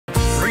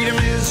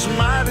Freedom is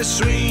mighty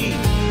sweet.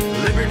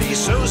 Liberty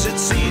sows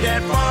its seed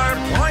at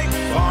Farpoint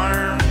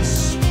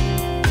Farms.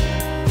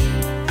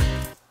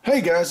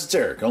 Hey guys, it's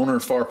Eric, owner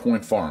of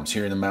Farpoint Farms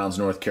here in the mountains,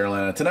 North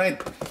Carolina. Tonight,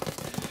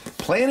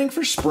 planning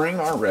for spring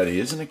already.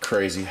 Isn't it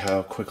crazy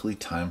how quickly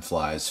time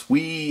flies?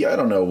 I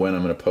don't know when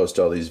I'm going to post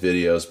all these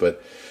videos,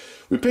 but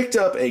we picked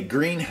up a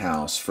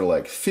greenhouse for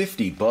like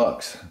 50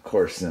 bucks. Of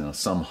course, you know,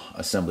 some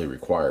assembly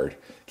required.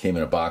 Came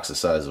in a box the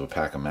size of a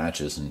pack of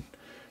matches and,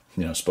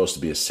 you know, supposed to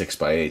be a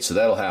 6x8. So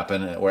that'll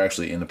happen. We're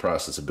actually in the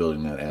process of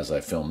building that as I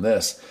film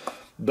this.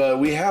 But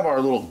we have our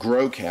little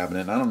grow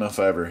cabinet. I don't know if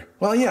I ever...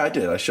 Well, yeah, I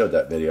did. I showed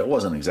that video. It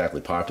wasn't exactly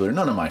popular.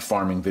 None of my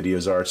farming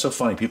videos are. It's so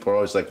funny. People are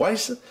always like, why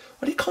do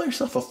you call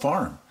yourself a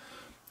farm?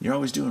 You're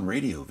always doing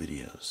radio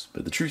videos.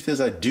 But the truth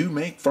is I do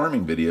make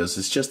farming videos.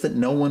 It's just that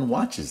no one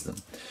watches them.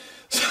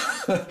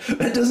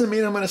 That doesn't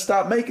mean I'm going to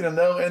stop making them,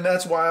 though. And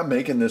that's why I'm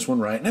making this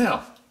one right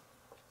now.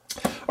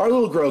 Our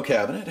little grow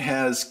cabinet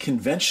has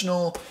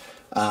conventional...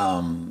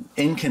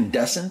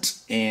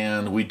 incandescent,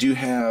 and we do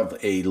have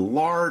a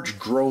large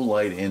grow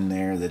light in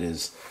there that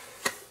is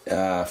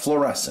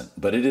fluorescent,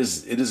 but it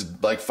is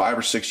like 5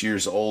 or 6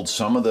 years old.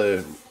 Some of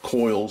the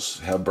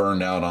coils have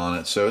burned out on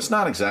it, so it's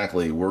not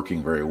exactly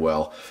working very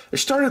well. I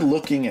started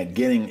looking at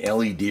getting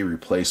LED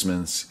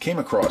replacements, came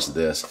across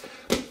this.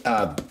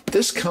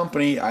 This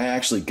company, I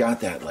actually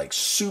got that like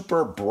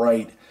super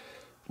bright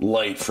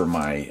light for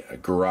my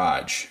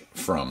garage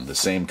from the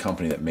same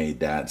company that made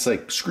that. It's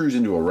like screws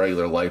into a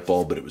regular light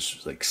bulb, but it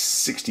was like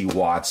 60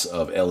 watts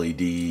of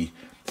LED, and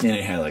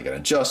it had like an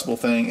adjustable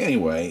thing.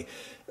 Anyway,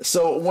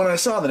 so when I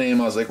saw the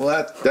name, I was like,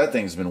 well, that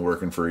thing's been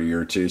working for a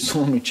year or two, so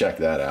let me check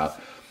that out.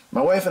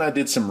 My wife and I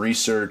did some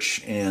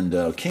research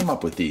and came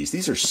up with these.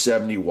 These are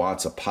 70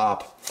 watts a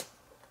pop,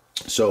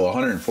 so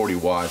 140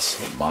 watts.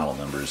 What model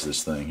number is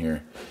this thing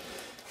here?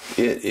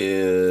 It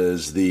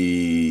is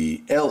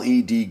the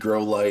LED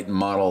grow light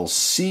model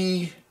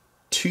C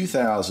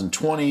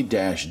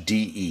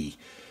 2020-DE,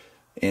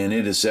 and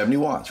it is 70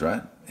 watts,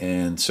 right?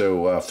 And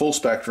so full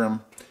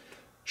spectrum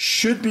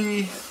should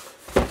be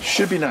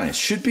nice.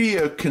 Should be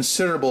a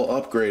considerable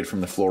upgrade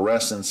from the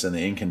fluorescence and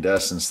the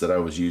incandescence that I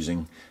was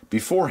using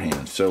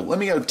beforehand. So let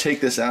me go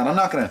take this out. I'm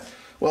not gonna.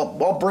 Well,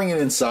 I'll bring it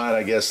inside,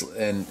 I guess,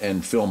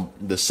 and film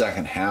the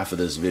second half of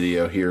this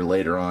video here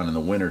later on in the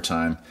winter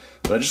time.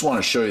 But I just want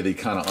to show you the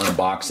kind of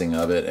unboxing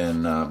of it,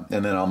 and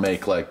then I'll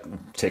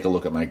take a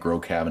look at my grow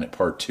cabinet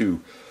part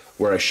 2,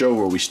 where I show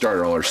where we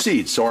started all our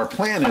seeds. So our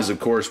plan is, of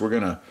course, we're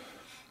gonna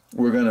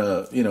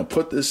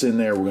put this in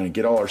there. We're gonna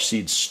get all our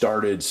seeds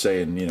started,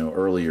 say in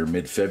early or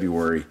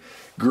mid-February,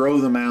 grow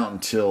them out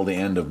until the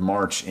end of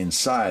March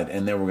inside,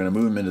 and then we're gonna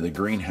move them into the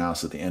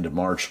greenhouse at the end of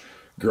March,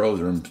 grow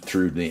them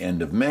through the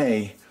end of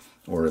May,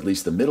 or at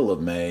least the middle of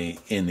May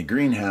in the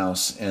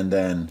greenhouse, and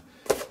then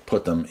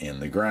put them in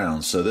the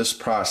ground. So this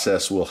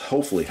process will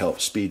hopefully help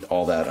speed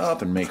all that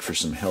up and make for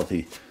some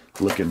healthy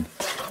looking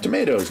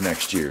tomatoes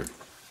next year.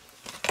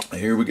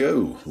 Here we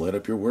go. Light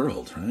up your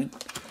world, right?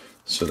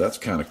 So that's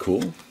kind of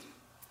cool.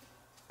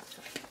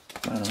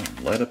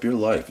 Light up your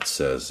life, it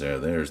says there.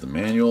 There's the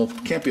manual.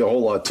 Can't be a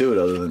whole lot to it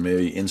other than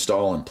maybe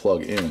install and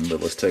plug in,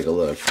 but let's take a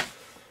look.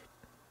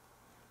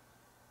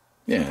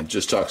 Yeah, it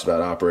just talks about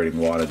operating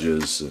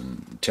wattages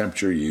and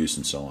temperature use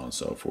and so on and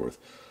so forth.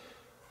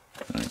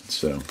 All right,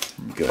 so let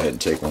me go ahead and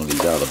take one of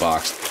these out of the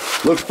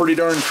box. Looks pretty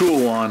darn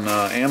cool on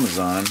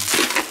Amazon.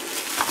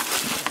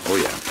 Oh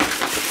yeah.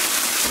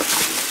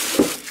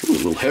 Ooh, a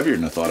little heavier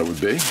than I thought it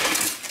would be.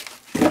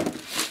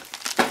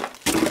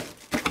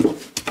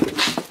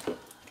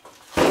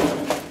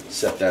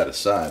 Set that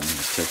aside and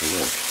let's take a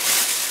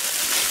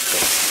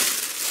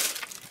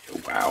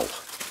look. Wow.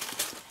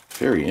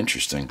 Very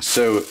interesting.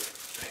 So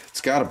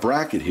it's got a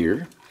bracket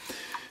here.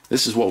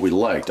 This is what we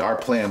liked. Our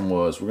plan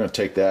was we're going to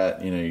take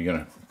that, you're going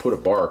to put a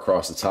bar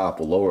across the top,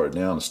 we'll lower it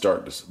down to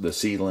start the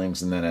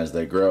seedlings, and then as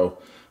they grow,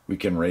 we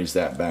can raise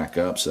that back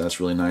up. So that's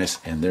really nice.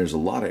 And there's a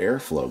lot of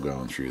airflow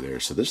going through there.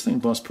 So this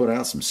thing must put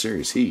out some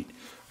serious heat,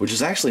 which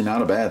is actually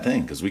not a bad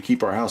thing because we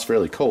keep our house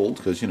fairly cold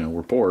because,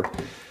 we're poor.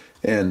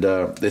 And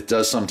it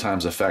does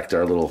sometimes affect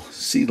our little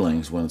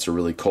seedlings when it's a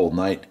really cold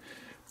night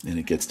and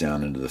it gets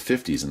down into the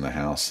 50s in the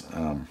house.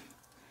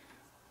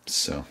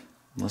 So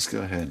let's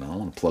go ahead and I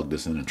want to plug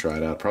this in and try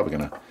it out. Probably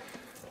going to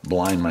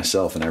blind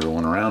myself and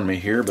everyone around me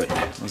here, but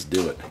let's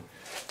do it.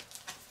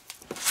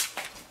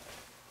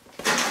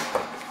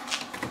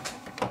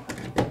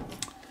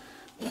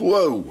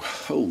 Whoa,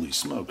 holy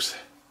smokes.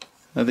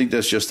 I think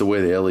that's just the way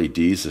the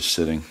LEDs are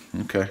sitting.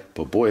 Okay,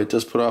 but boy, it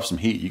does put off some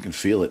heat. You can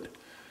feel it.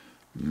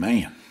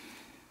 Man.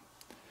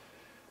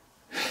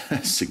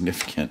 That's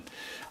significant.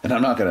 And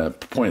I'm not going to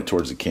point it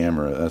towards the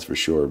camera, that's for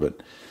sure,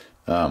 but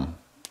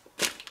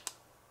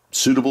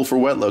suitable for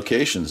wet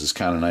locations is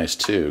kind of nice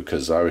too,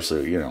 because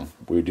obviously,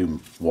 we do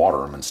water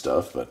them and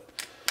stuff, but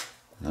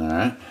all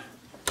right.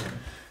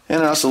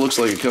 And it also looks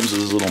like it comes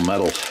with this little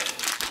metal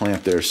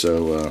clamp there,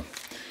 so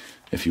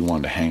if you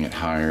wanted to hang it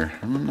higher,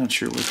 I'm not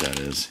sure what that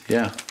is.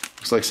 Yeah,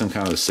 looks like some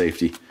kind of a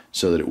safety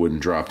so that it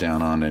wouldn't drop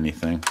down on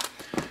anything.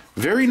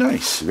 Very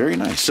nice, very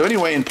nice. So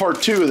anyway, in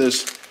part 2 of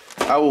this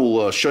I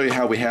will show you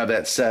how we have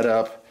that set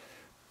up.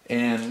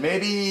 And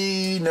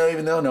maybe, no,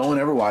 even though no one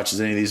ever watches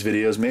any of these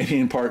videos, maybe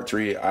in part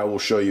 3 I will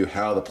show you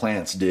how the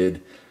plants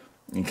did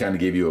and kind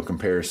of give you a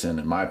comparison,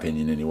 in my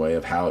opinion anyway,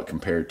 of how it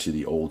compared to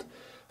the old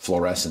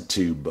fluorescent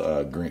tube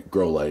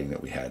grow lighting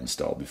that we had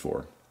installed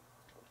before.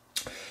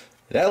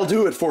 That'll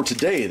do it for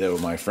today though,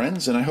 my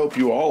friends, and I hope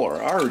you all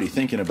are already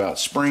thinking about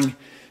spring,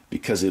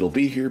 because it'll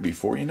be here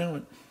before you know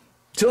it.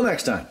 Till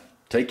next time,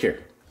 take care.